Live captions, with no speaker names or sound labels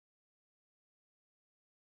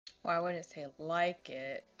Well, I wouldn't say like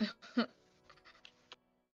it. Do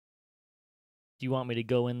you want me to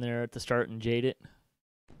go in there at the start and jade it?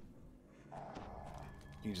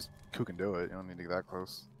 You just can do it. You don't need to get that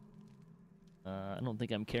close. I don't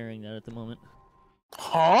think I'm carrying that at the moment.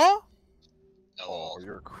 Huh? Oh,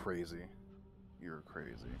 you're crazy. You're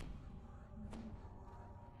crazy.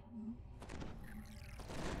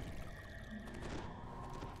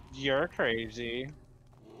 You're crazy.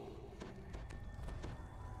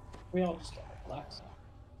 We all just gotta relax.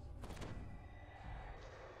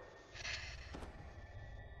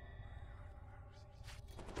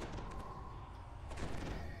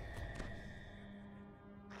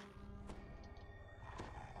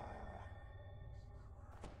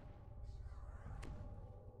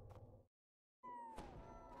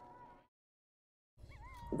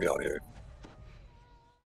 We all here.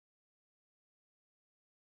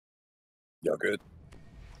 Y'all good?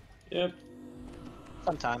 Yep.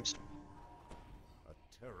 Sometimes. A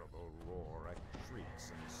terrible roar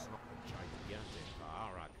shrieks and snort. A gigantic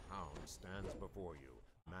Arak hound stands before you,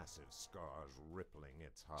 massive scars rippling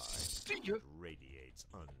its hide. It radiates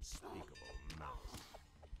unspeakable malice.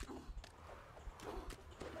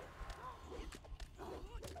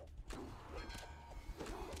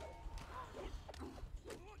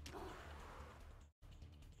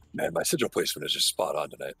 Man, my sigil placement is just spot on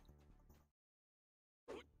tonight.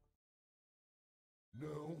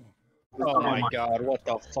 No. Oh my god, what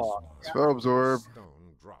the fuck? Spell absorb.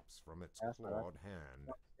 Stone drops from its clawed hand.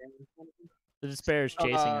 The despair is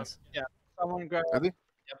chasing us. Yeah, someone grab. Really?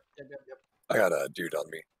 Yep. I got a dude on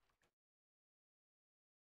me.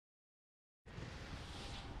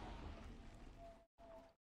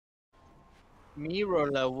 Me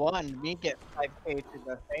roll a 1, me get 5k to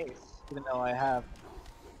the face, even though I have.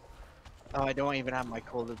 Oh, I don't even have my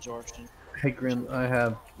cold absorption. Hey Grim, I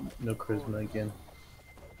have no charisma again.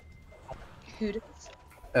 Who does?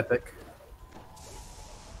 Epic.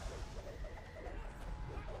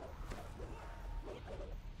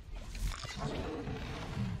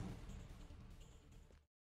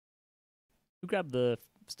 Who grabbed the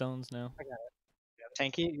stones now? I got it.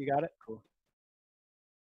 Tanky, you got it? Cool.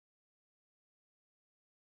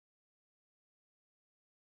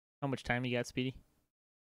 How much time you got, Speedy?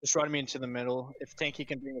 Just run me into the middle. If Tanky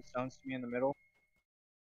can bring the stones to me in the middle,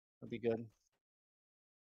 that'd be good.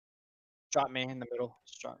 Drop me in the middle.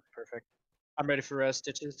 Just drop. Perfect. I'm ready for res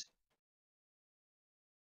stitches.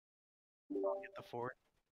 Get the fort.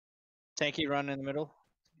 Tanky, run in the middle.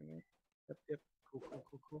 Yep. Cool.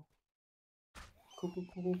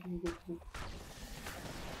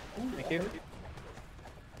 Thank you.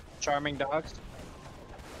 Charming dogs.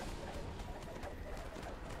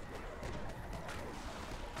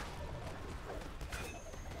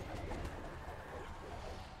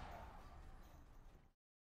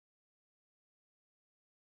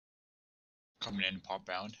 Coming in, pop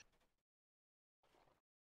bound.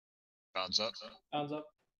 Bounds up. Bounds up.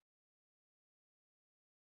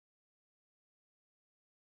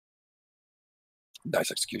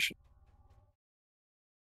 Nice execution.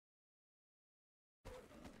 You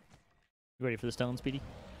ready for the stone, Speedy?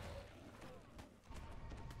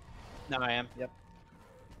 No, I am. Yep.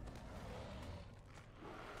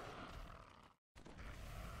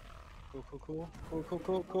 Cool.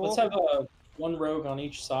 Let's have one rogue on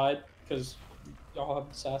each side, because y'all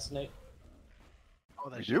have assassinate. Oh,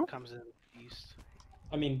 that You shit do? comes in east.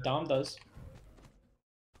 I mean, Dom does.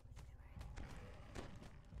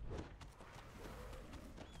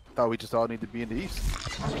 Thought we just all need to be in the east.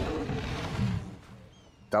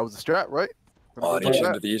 That was the strat, right? On each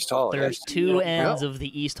end of the east hallway. There's two ends of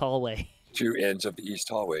the east hallway. Two ends of the east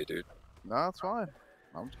hallway, dude. No, it's fine.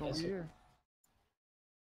 I'm just gonna be here.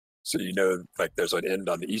 So you know, like there's an end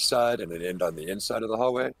on the east side and an end on the inside of the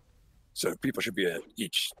hallway. So people should be at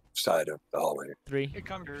each side of the hallway. 3. Here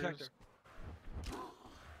comes protector.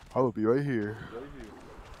 I will be right here.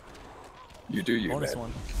 You do you, Bonus man.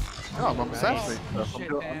 one. No, I'm assassinate. Oh, I'm shit,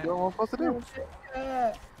 doing man. what I'm supposed to do.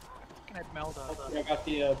 Can I meld up? I got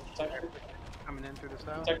the protector. Coming in through the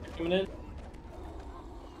south. Protector coming in.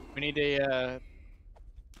 We need a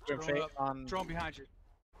Grim Fate Drone up. on. Drone behind you.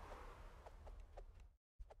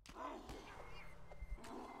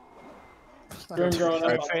 Grim drawing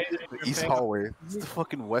up. It's the east hallway. It's the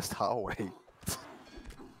fucking west hallway.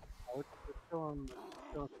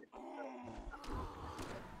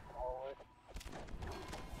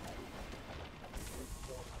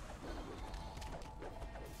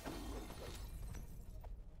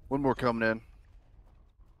 One more coming in.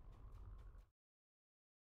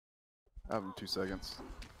 I have him 2 seconds.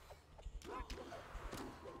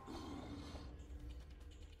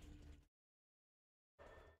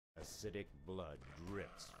 Acidic blood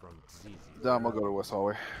drips from Zizi's Dom, I'll go to West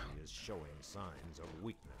Hallway. He is showing signs of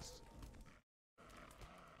weakness.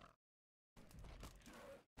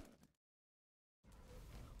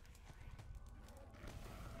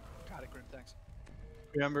 Got it, Grim. Thanks.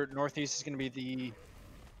 Remember, northeast is going to be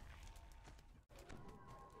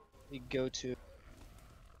the go-to.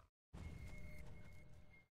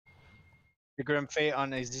 The Grim Fate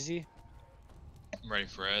on Azizi. I'm ready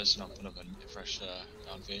for Ez, and I'll put up a fresh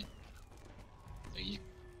down fate. Thank you.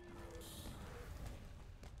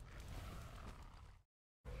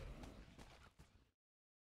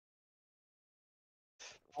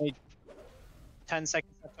 Only 10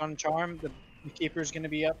 seconds left on charm. The keeper's going to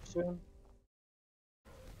be up soon.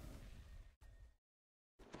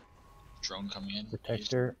 Drone coming in.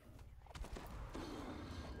 Protector.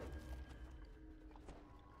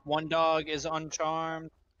 One dog is uncharmed.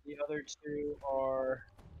 The other two are.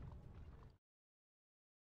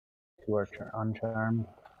 Two are uncharmed.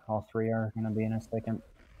 All three are going to be in a second.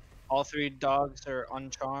 All three dogs are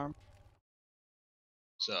uncharmed.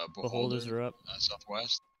 So Beholders are up.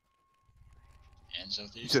 Southwest and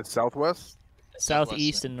southeast. You said Southwest?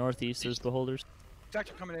 Southeast and northeast, there's beholders.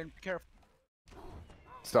 Protector coming in. Be careful.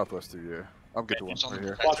 Southwest too, yeah. I'll get to one It's on the right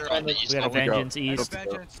here. protector on the We east. got a Oh, we go. vengeance east.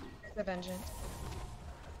 Vengeance. The vengeance.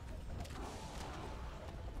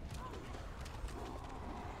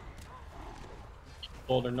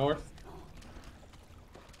 Boulder North.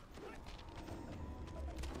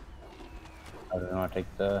 I don't want to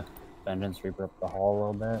take the vengeance, reaper up the hall a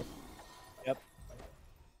little bit. Yep.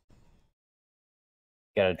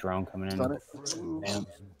 Got a drone coming in. Stun it. Damn.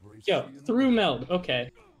 Yo, through meld. Okay.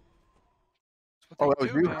 Oh, that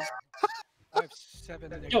was you. I have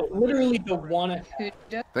 7 in there. Yo, literally the one. Who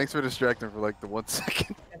Thanks for distracting for like the 1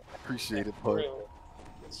 second. Appreciate it, bud.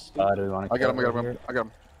 Do we want to I got him, I got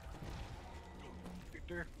him.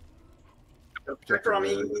 Victor. Protector on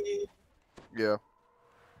me. Yeah.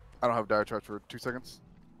 I don't have dire charge for 2 seconds.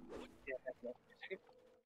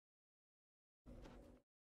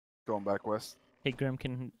 Going back west. Hey, Grim,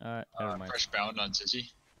 can never mind. Fresh bound on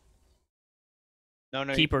Zizi. No,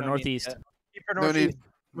 Keeper you don't need northeast. that. Keeper No northeast.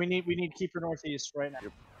 need. We need keeper northeast right now.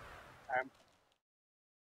 Yep.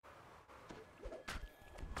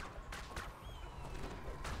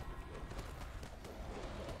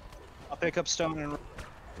 I'll pick up stone and.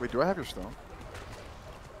 Wait, do I have your stone?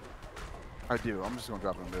 I do. I'm just gonna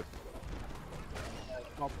drop it in mid.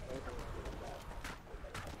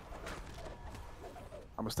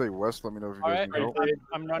 I'm gonna stay west. Let me know if you All guys right, need help.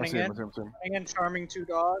 I'm I running see him, in. I see him, I see him. Running in, charming 2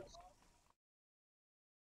 dogs.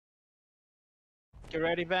 Get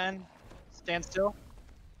ready, Ben. Stand still.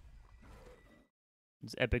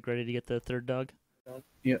 Is Epic ready to get the third dog?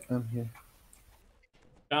 Yeah, I'm here.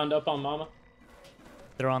 Bound up on Mama.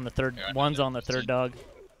 They're on the third. Yeah, One's on the third dog.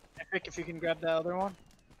 Epic, if you can grab the other one.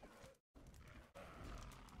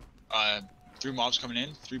 Three mobs coming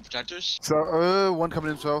in, 3 protectors. So, one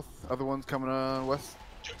coming in south, other one's coming west.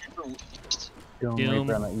 Doom, Doom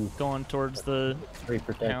reaper on the east. going towards the 3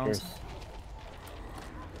 protectors. hounds.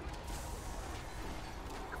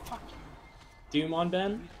 Doom on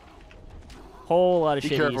Ben. Whole lot of Be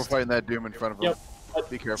shit careful east. fighting that doom in front of him. Yep.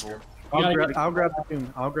 Be careful. gotta get- I'll grab the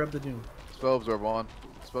doom. I'll grab the doom. Spell absorb on.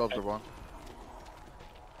 Spell absorb on.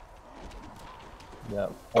 Yeah,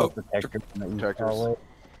 Oh, protector from the east protectors. hallway.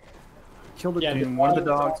 Kill the Yeah, doom. One of the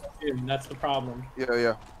dogs. Doom, that's the problem. Yeah,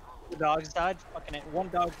 yeah. The dogs died. Fucking it. One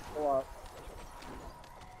dog go up.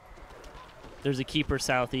 There's a keeper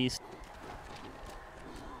southeast.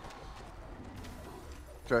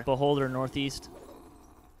 Okay. Beholder northeast.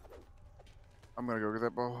 I'm gonna go get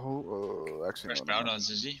that ball. Actually, Fresh no, bound no. on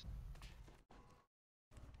Zizi.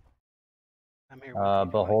 I'm here.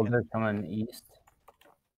 Beholder coming east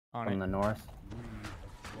On from it. the north.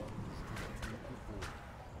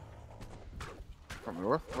 From the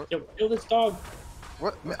north? What? Yo, kill this dog.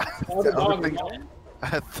 What? Man, All the I dog think- is on it. I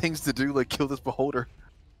had things to do like kill this beholder.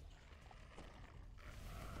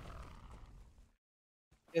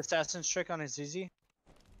 Assassin's trick on his ZZ.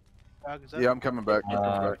 Dog is up. Yeah, I'm coming back. I'm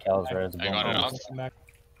coming back. Cal's res. I got it off. Come back.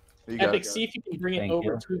 You got Epic, it. see if you can bring it Thank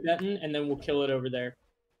over you. to Benton, and then we'll kill it over there.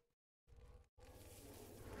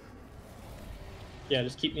 Yeah,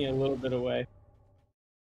 just keep me a little bit away.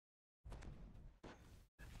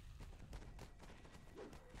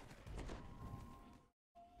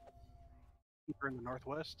 Keeper in the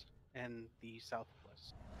northwest and the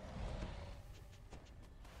southwest.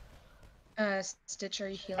 Stitch, are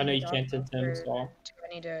you healing? I know the you dog, can't attempt or stall. do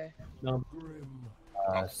I need to? No.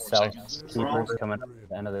 Oh, 4 South seconds. keepers coming up at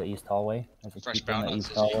the end of the east hallway. There's a Fresh keeper in bound the on east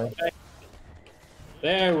Zizi. hallway.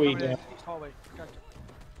 There we Coming go. in, east hallway. Protector.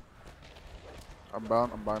 I'm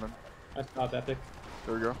bound. I'm binding. That's not epic.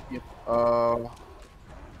 There we go. Yep. I'm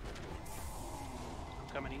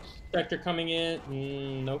coming east. Spectre coming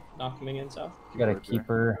in. Nope, not coming in south. You got a Right there.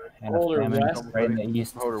 keeper and a Older famine west. right in the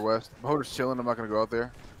east. Beholder west. Beholder's chilling. I'm not gonna go out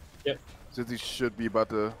there. Yep. Since he should be about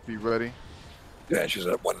to be ready. Yeah, she's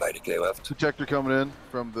at 190k left. Detector coming in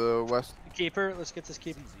from the west. Keeper, let's get this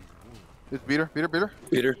keeper. It's beater. Peter.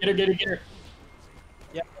 Get her, get her, get her.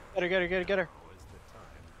 Yeah, get her.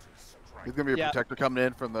 There's gonna be a Yeah. protector coming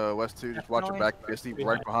in from the west too. Just watch your back, Misty.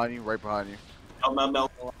 Right behind you. Right behind you.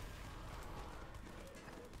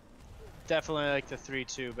 Definitely like the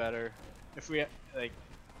 3-2 better. If we like,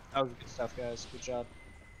 that was good stuff, guys. Good job.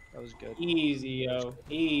 That was good. Easy, yo.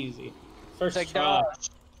 Easy. First Take try. dodge.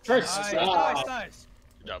 First Nice, try. nice.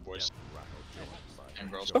 Good job, boys. And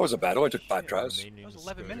girls. That was a battle. I took 5 tries. Remaining That was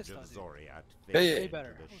 11 minutes, scourge of though, dude. Xoriat Yeah, yeah. fades Way better.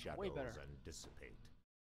 into the Way better. shadows and dissipates.